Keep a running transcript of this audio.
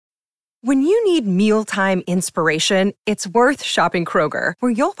When you need mealtime inspiration, it's worth shopping Kroger,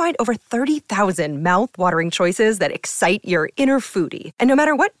 where you'll find over 30,000 mouth-watering choices that excite your inner foodie. And no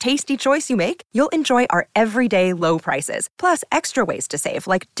matter what tasty choice you make, you'll enjoy our everyday low prices, plus extra ways to save,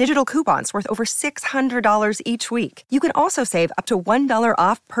 like digital coupons worth over $600 each week. You can also save up to $1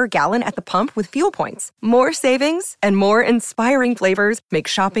 off per gallon at the pump with fuel points. More savings and more inspiring flavors make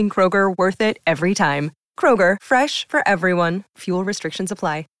shopping Kroger worth it every time. Kroger, fresh for everyone. Fuel restrictions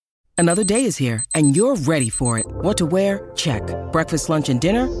apply. Another day is here, and you're ready for it. What to wear? Check. Breakfast, lunch, and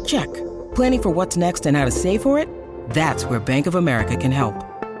dinner? Check. Planning for what's next and how to save for it? That's where Bank of America can help.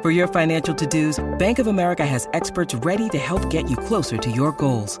 For your financial to-dos, Bank of America has experts ready to help get you closer to your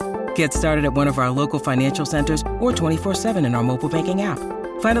goals. Get started at one of our local financial centers or 24/7 in our mobile banking app.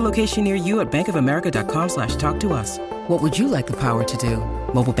 Find a location near you at bankofamerica.com/talktous. What would you like the power to do?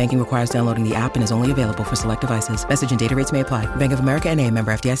 Mobile banking requires downloading the app and is only available for select devices. Message and data rates may apply. Bank of America N.A.,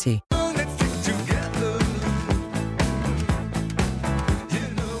 member FDIC.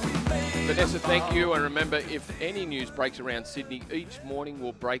 Vanessa, thank you. And remember, if any news breaks around Sydney, each morning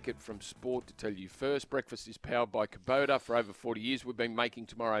we'll break it from sport to tell you first. Breakfast is powered by Kubota. For over 40 years, we've been making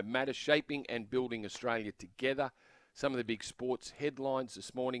tomorrow matter, shaping and building Australia together. Some of the big sports headlines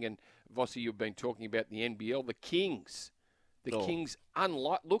this morning, and Vossi, you've been talking about the NBL. The Kings. The Kings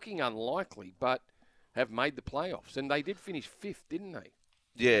looking unlikely, but have made the playoffs. And they did finish fifth, didn't they?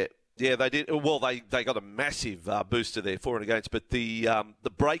 Yeah, they did. Well, they got a massive boost to their for and against, but the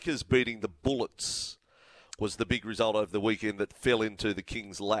Breakers beating the Bullets was the big result over the weekend that fell into the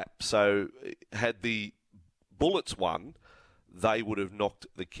Kings' lap. So had the Bullets won, they would have knocked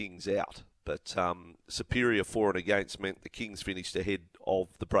the Kings out. But superior for and against meant the Kings finished ahead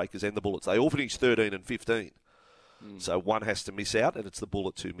of the Breakers and the Bullets. They all finished 13 and 15. So one has to miss out, and it's the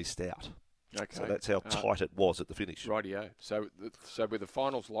Bullets who missed out. Okay. So that's how tight it was at the finish. Rightio. So with the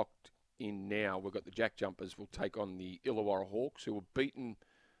finals locked in now, we've got the Jack Jumpers will take on the Illawarra Hawks, who were beaten.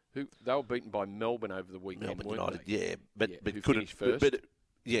 They were beaten by Melbourne over the weekend, Melbourne weren't United, they? yeah, but who couldn't. finished first? But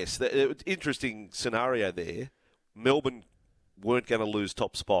yes, interesting scenario there. Melbourne weren't going to lose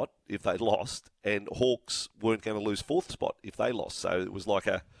top spot if they lost, and Hawks weren't going to lose fourth spot if they lost. So it was like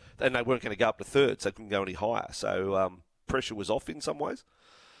and they weren't going to go up to third, so they couldn't go any higher. So pressure was off in some ways.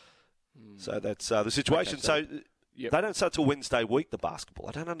 So that's the situation. Okay, so they don't start till Wednesday week, the basketball.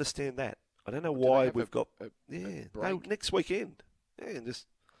 I don't understand that. I don't know why we've got next weekend. Yeah, just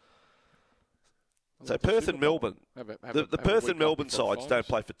so Perth and Melbourne. The Perth and Melbourne sides don't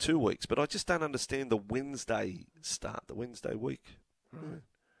play for 2 weeks, but I just don't understand the Wednesday start, the Wednesday week. Right.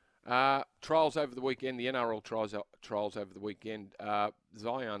 Trials over the weekend, the NRL trials over the weekend.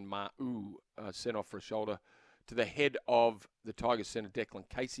 Zion Ma'u sent off for a shoulder to the head of the Tigers centre, Declan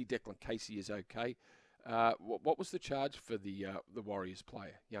Casey. Declan Casey is okay. What was the charge for the Warriors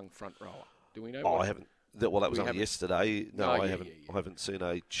player, young front rower? Do we know? I haven't. That was only yesterday. No, I haven't. I haven't seen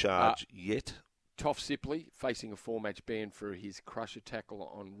a charge yet. Toff Sipley facing a 4-match ban for his crusher tackle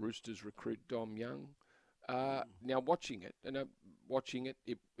on Roosters recruit Dom Young. Now watching it,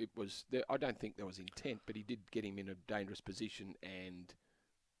 it was. I don't think there was intent, but he did get him in a dangerous position and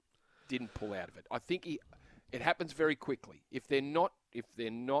didn't pull out of it. I think it happens very quickly. If they're not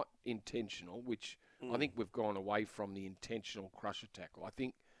intentional, which I think we've gone away from the intentional crusher tackle. I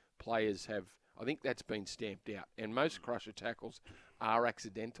think players have. I think that's been stamped out, and most crusher tackles are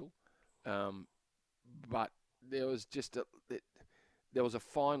accidental. But there was there was a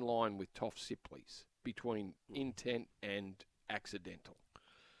fine line with Toff Sipley's between intent and accidental.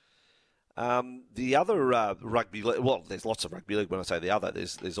 The other rugby league, well, there's lots of rugby league. When I say the other,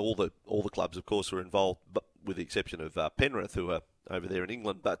 there's all the clubs, of course, who are involved, but with the exception of Penrith, who are over there in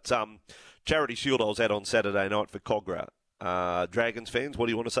England. But Charity Shield I was at on Saturday night for Cogra. Dragons fans, what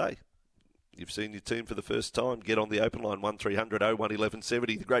do you want to say? You've seen your team for the first time. Get on the open line, 1300 01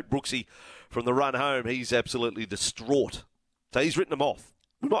 1170. The great Brooksy from the run home, he's absolutely distraught. So he's written them off.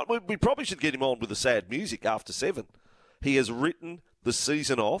 We probably should get him on with the sad music after 7. He has written the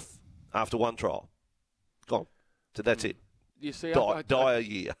season off after one trial. Gone. So that's it. You see, dire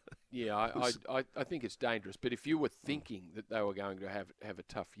year. Yeah, I think it's dangerous. But if you were thinking that they were going to have a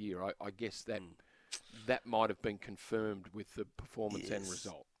tough year, I guess that might have been confirmed with the performance and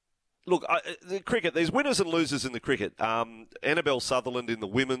result. Look, the cricket, there's winners and losers in the cricket. Annabelle Sutherland in the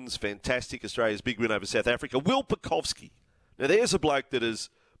women's, fantastic. Australia's big win over South Africa. Will Pucovski. Now, there's a bloke that has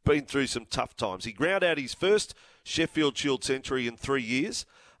been through some tough times. He ground out his first Sheffield Shield century in 3 years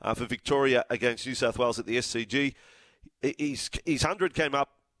for Victoria against New South Wales at the SCG. His 100 came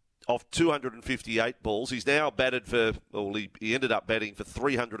up off 258 balls. He's now batted for, he ended up batting for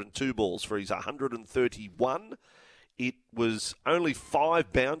 302 balls for his 131 it was only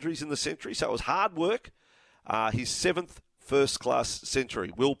 5 boundaries in the century, so it was hard work. His 7th first-class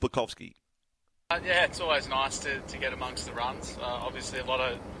century, Will Pucovski. Yeah, it's always nice to get amongst the runs. Obviously, a lot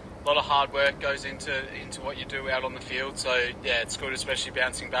of hard work goes into what you do out on the field. So yeah, it's good, especially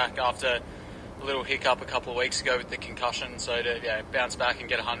bouncing back after a little hiccup a couple of weeks ago with the concussion. So to bounce back and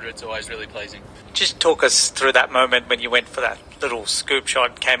get 100 is always really pleasing. Just talk us through that moment when you went for that little scoop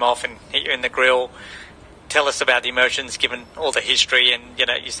shot, came off and hit you in the grill. Tell us about the emotions, given all the history, and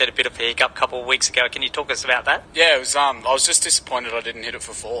you said a bit of a hiccup a couple of weeks ago. Can you talk us about that? Yeah, it was. I was just disappointed I didn't hit it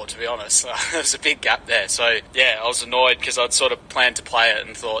for 4. To be honest, there was a big gap there. So yeah, I was annoyed because I'd sort of planned to play it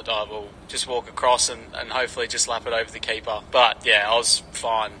and thought, we'll just walk across and hopefully just lap it over the keeper. But yeah, I was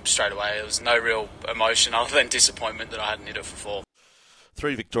fine straight away. There was no real emotion other than disappointment that I hadn't hit it for 4.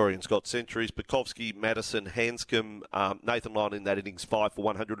 3 Victorians got centuries: Pucovski, Madison, Hanscom, Nathan Lyon in that innings, 5 for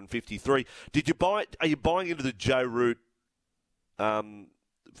 153. Are you buying into the Joe Root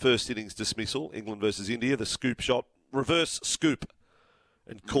first innings dismissal, England versus India, the scoop shot, reverse scoop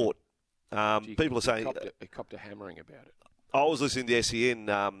and caught? People are saying he copped a hammering about it. I was listening to SEN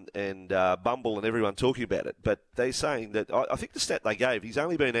and Bumble and everyone talking about it, but they're saying that I think the stat they gave, he's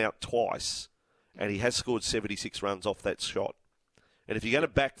only been out twice and he has scored 76 runs off that shot. And if you're going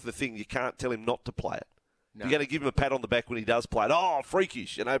to back the thing, you can't tell him not to play it. No. You're going to give him a pat on the back when he does play it. Oh,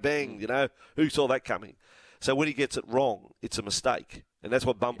 freakish, bang, who saw that coming? So when he gets it wrong, it's a mistake. And that's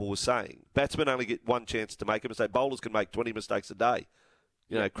what Bumble was saying. Batsmen only get one chance to make a mistake. Bowlers can make 20 mistakes a day.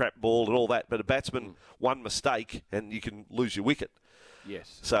 Crap ball and all that. But a batsman, one mistake, and you can lose your wicket.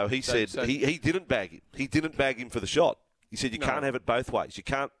 Yes. So he said he didn't bag him. He didn't bag him for the shot. He said you can't have it both ways. You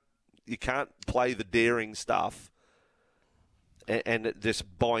can't play the daring stuff and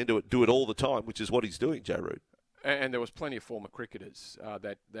just buy into it, do it all the time, which is what he's doing, Joe Root. And there was plenty of former cricketers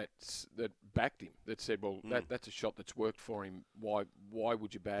that backed him, that said, well, that's a shot that's worked for him. Why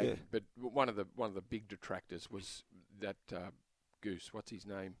would you bag him? But one of the big detractors was that goose. What's his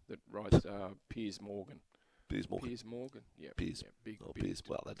name? That rides Piers Morgan. Piers Morgan. Yeah. Piers. Big. Piers.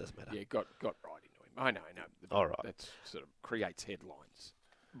 Well, that doesn't matter. Yeah, got right into him. I know. All right. That sort of creates headlines.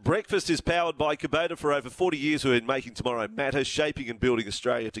 Breakfast is powered by Kubota. For over 40 years, we've been making tomorrow matter, shaping and building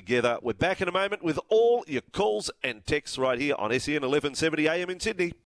Australia together. We're back in a moment with all your calls and texts right here on SEN 1170 AM in Sydney.